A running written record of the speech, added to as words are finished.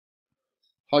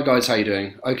Hi guys, how you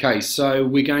doing? Okay, so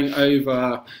we're going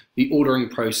over the ordering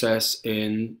process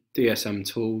in DSM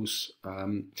tools. We're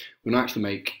going to actually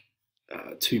make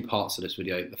two parts of this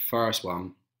video. The first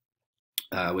one,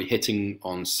 we're hitting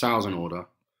on sales and order.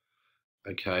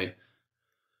 Okay,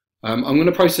 I'm going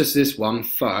to process this one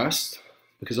first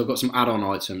because I've got some add-on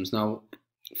items. Now,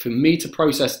 for me to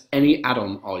process any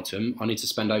add-on item, I need to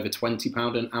spend over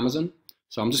 £20 in Amazon.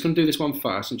 So I'm just going to do this one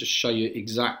first and just show you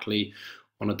exactly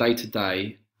on a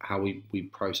day-to-day how we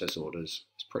process orders.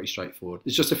 It's pretty straightforward.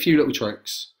 There's just a few little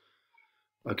tricks.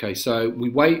 Okay, so we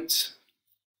wait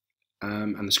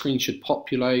and the screen should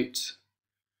populate.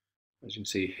 As you can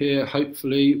see here,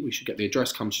 hopefully we should get the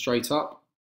address come straight up,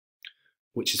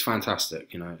 which is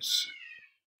fantastic. You know, it's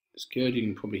good. You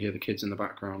can probably hear the kids in the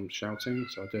background shouting,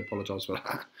 so I do apologise for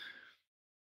that.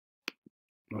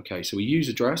 Okay, so we use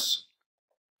address.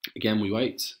 Again, we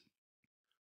wait.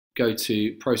 Go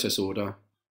to process order.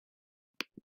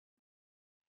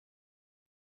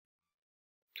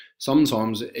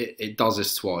 Sometimes it does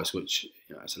this twice, which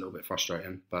it's a little bit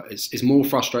frustrating, but it's more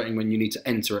frustrating when you need to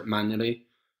enter it manually.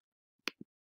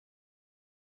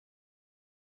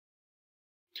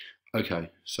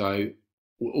 Okay, so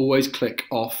we'll always click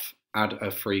off add a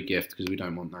free gift because we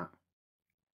don't want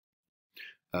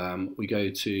that. We go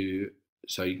to,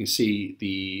 so you can see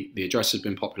the address has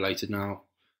been populated now.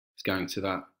 It's going to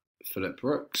that Philip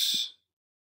Brooks.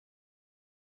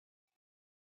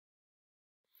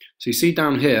 So you see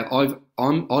down here, I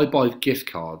buy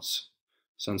gift cards.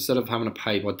 So instead of having to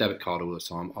pay by debit card all the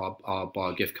time, I'll buy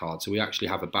a gift card. So we actually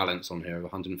have a balance on here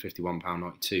of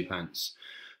 £151.92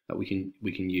 that we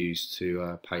can use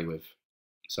to pay with.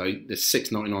 So the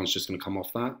 £6.99 is just going to come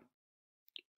off that.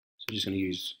 So I'm just going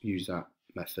to use that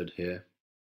method here.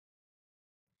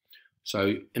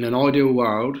 So in an ideal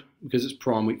world, because it's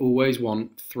Prime, we always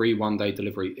want 3 one-day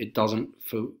delivery. It doesn't,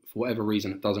 for whatever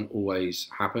reason, it doesn't always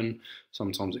happen.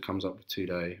 Sometimes it comes up with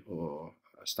 2-day or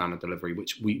a standard delivery,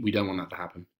 which we don't want that to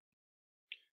happen.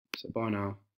 So buy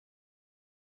now.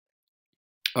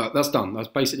 That's done. That's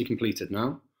basically completed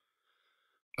now.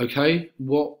 Okay,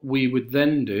 what we would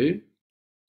then do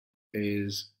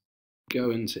is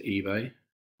go into eBay.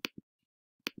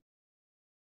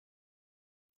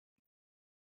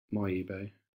 My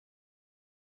eBay.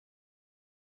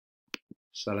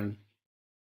 Selling.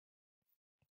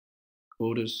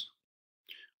 Orders.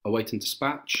 Awaiting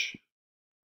dispatch.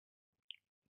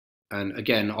 And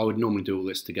again, I would normally do all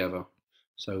this together.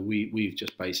 So we've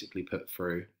just basically put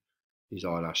through these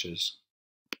eyelashes.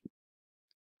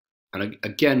 And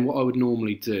again, what I would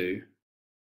normally do,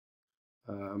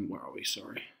 where are we,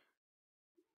 sorry.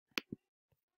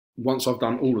 Once I've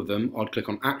done all of them, I'd click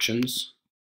on actions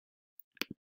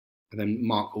and then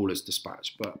mark all as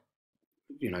dispatch. But,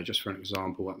 just for an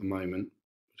example at the moment,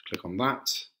 just click on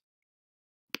that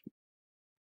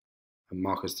and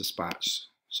mark as dispatched.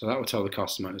 So that will tell the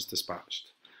customer it's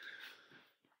dispatched.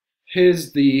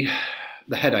 Here's the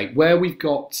headache. Where we've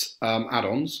got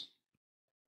add-ons,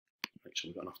 make sure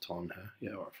we've got enough time here.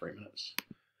 Yeah, all right, 3 minutes.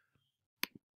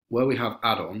 Where we have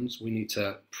add-ons, we need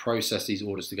to process these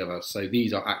orders together. So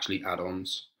these are actually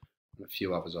add-ons, and a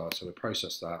few others are. So we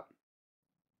process that.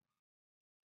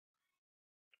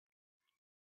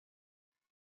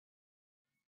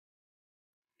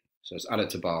 So it's added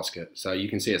to basket. So you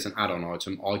can see it's an add-on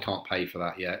item. I can't pay for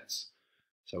that yet.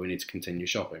 So we need to continue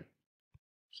shopping.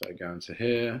 So go into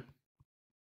here,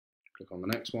 click on the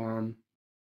next one.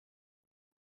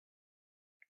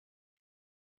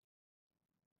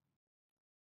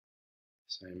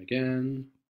 Same again.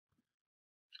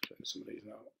 Let's clear some of these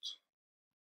out.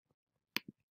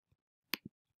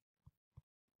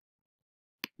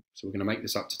 So we're going to make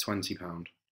this up to £20.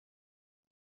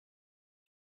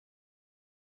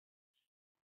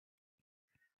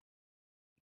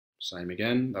 Same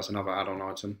again, that's another add-on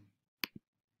item.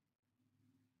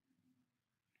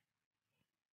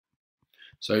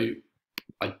 So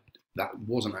that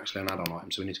wasn't actually an add-on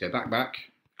item, so we need to go back,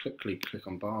 quickly click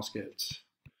on basket,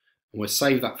 and we'll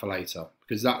save that for later,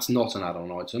 because that's not an add-on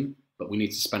item, but we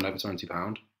need to spend over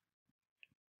 £20.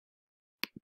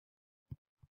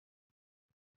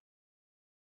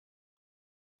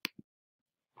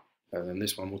 And then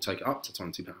this one will take it up to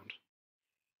 £20.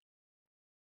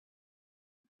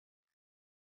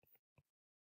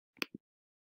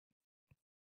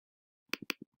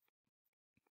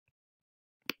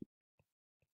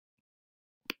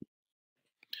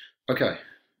 Okay.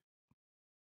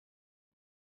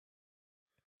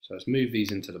 So let's move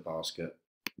these into the basket.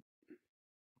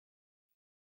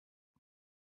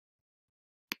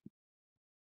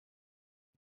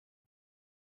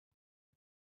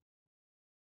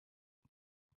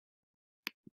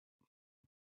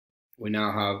 we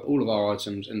now have all of our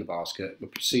items in the basket.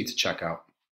 We'll proceed to checkout.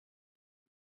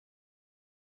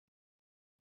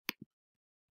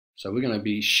 So we're going to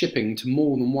be shipping to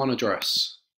more than one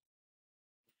address.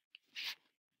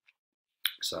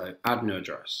 So add new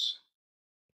address.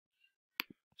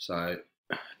 So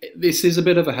this is a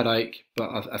bit of a headache, but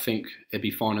I think it'd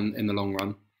be fine in the long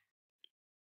run.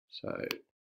 So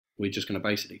we're just going to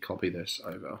basically copy this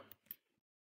over.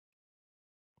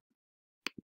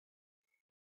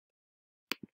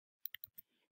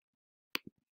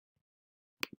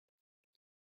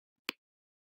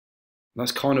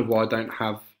 That's kind of why I don't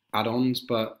have add-ons,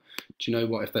 but do you know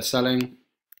what? If they're selling,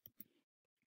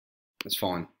 that's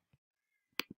fine.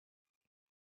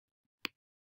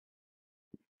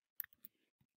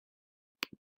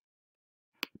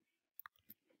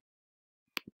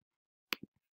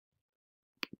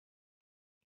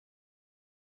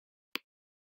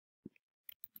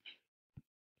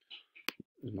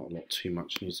 There's not a lot too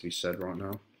much needs to be said right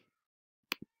now.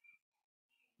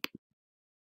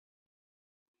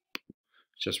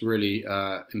 It's just really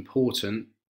important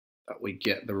that we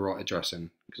get the right address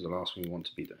in, because the last thing we want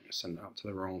to be doing is send it out to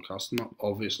the wrong customer,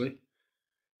 obviously.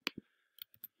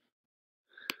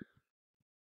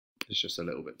 It's just a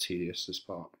little bit tedious, this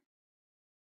part.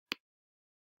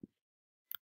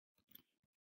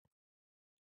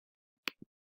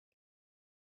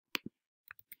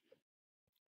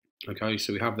 Okay,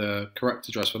 so we have the correct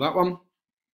address for that one.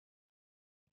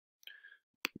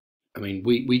 I mean,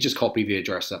 we just copy the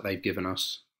address that they've given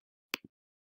us.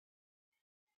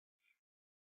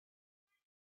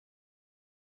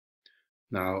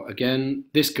 Now, again,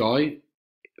 this guy,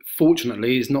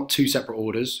 fortunately, is not two separate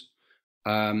orders.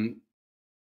 Dispatch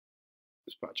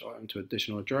item to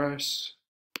additional address.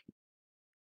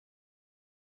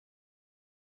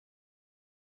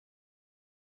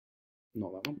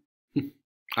 Not that one.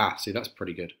 Ah, see, that's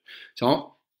pretty good.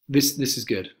 So this is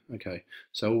good. Okay,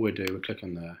 so all we do, we click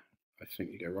on there. I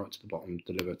think you go right to the bottom,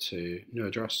 deliver to new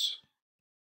address.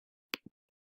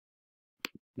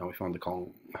 Now we find the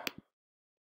Kong.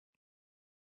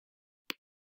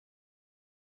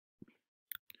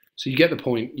 So you get the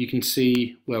point. You can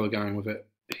see where we're going with it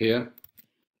here.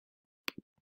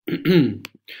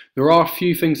 There are a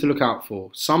few things to look out for.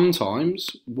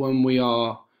 Sometimes when we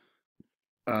are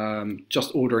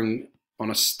just ordering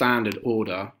on a standard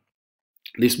order,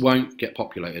 this won't get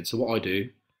populated. So what I do,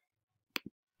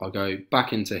 I go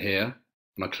back into here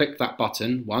and I click that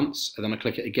button once, and then I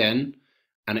click it again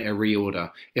and it'll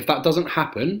reorder. If that doesn't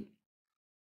happen,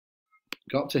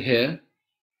 go up to here,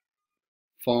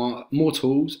 find more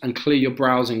tools and clear your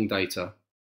browsing data.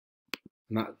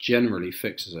 And that generally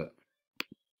fixes it.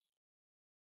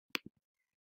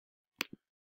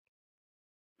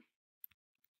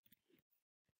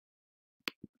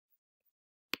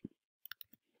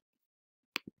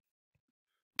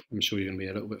 I'm sure you're going to be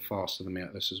a little bit faster than me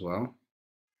at this as well.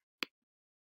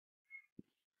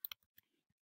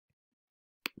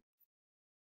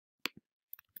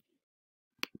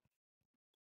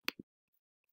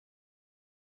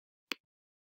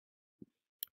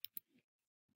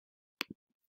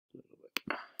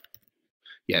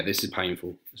 Yeah, this is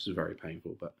painful. This is very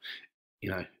painful, but you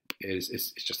know,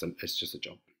 it's just a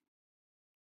job.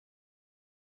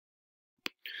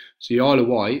 So the Isle of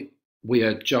Wight, we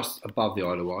are just above the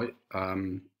Isle of Wight.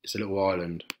 It's a little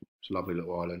island. It's a lovely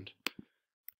little island.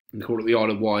 And they call it the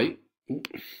Isle of Wight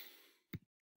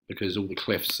because all the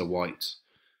cliffs are white.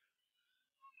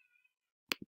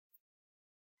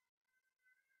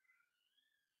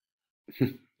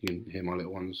 You can hear my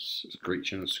little ones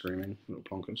screeching and screaming, little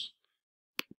plonkers.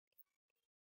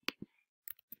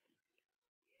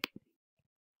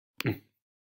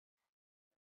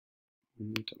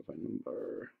 Telephone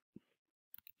number.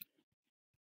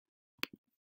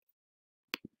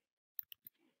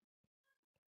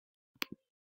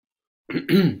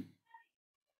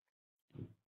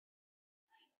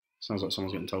 Sounds like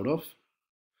someone's getting told off.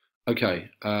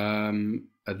 Okay, and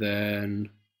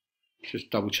then just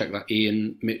double check that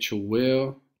Ian Mitchell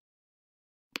will.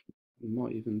 It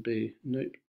might even be,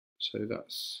 nope. So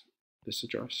that's this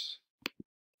address.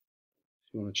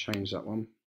 If you want to change that one.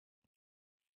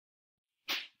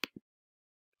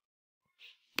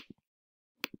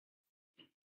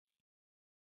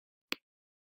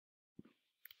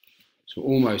 So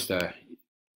we're almost there.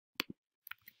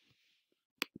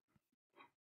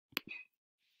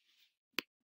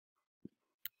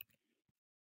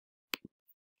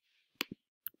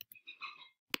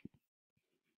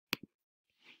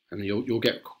 And you'll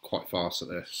get quite fast at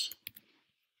this.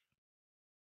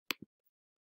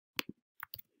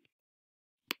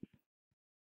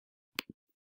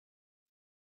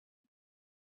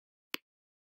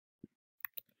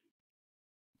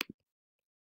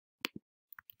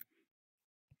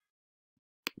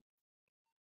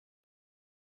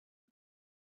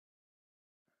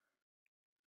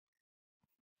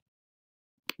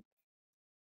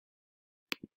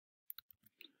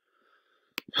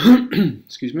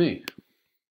 Excuse me.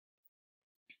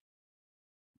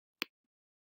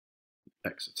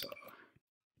 Exeter.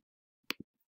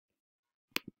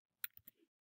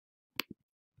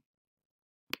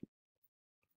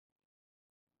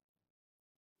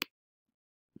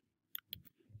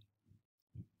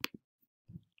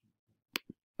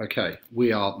 Okay,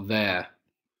 we are there.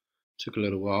 Took a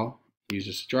little while. Use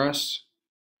this address.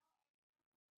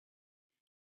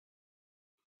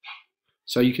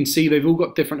 So you can see they've all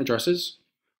got different addresses.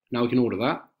 Now we can order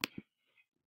that.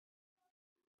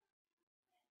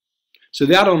 So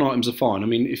the add-on items are fine. I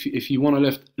mean, if you want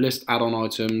to list add-on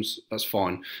items, that's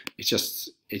fine. It's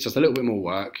just a little bit more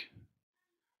work,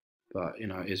 but you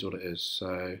know, it is what it is.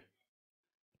 So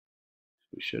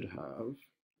we should have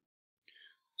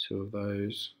 2 of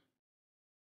those,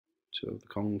 2 of the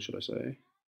Kongs, should I say?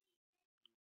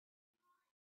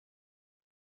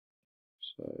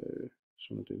 So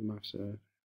just want to do the maths here.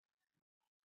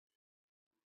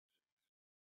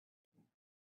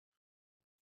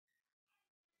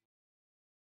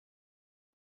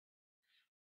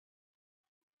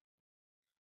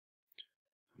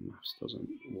 Maths doesn't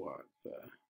work there.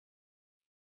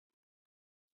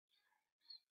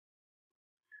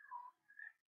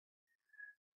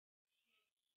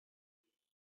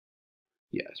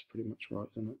 Yeah, it's pretty much right,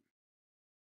 isn't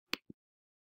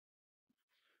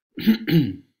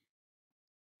it?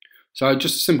 So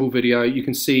just a simple video. You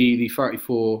can see the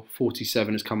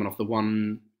 34.47 is coming off the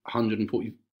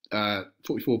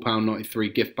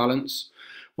 £144.93 gift balance.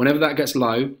 Whenever that gets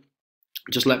low,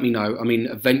 just let me know. I mean,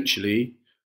 eventually,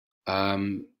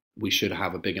 we should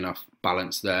have a big enough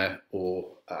balance there, or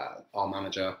our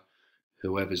manager,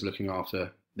 whoever's looking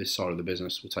after this side of the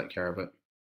business, will take care of it.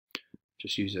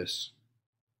 Just use this.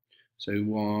 So we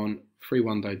want free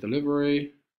 1-day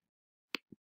delivery.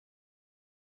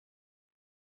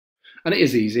 And it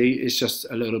is easy. It's just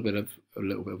a little bit of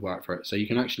work for it. So you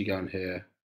can actually go in here,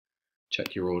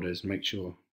 check your orders, make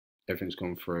sure everything's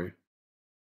gone through.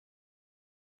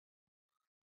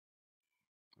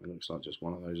 It looks like just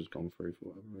one of those has gone through for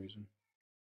whatever reason.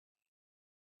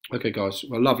 Okay, guys.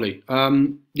 Well, lovely.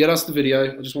 Yeah, that's the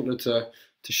video. I just wanted to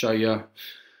show you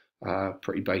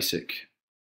pretty basic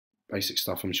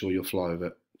stuff. I'm sure you'll fly with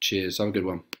it. Cheers. Have a good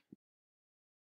one.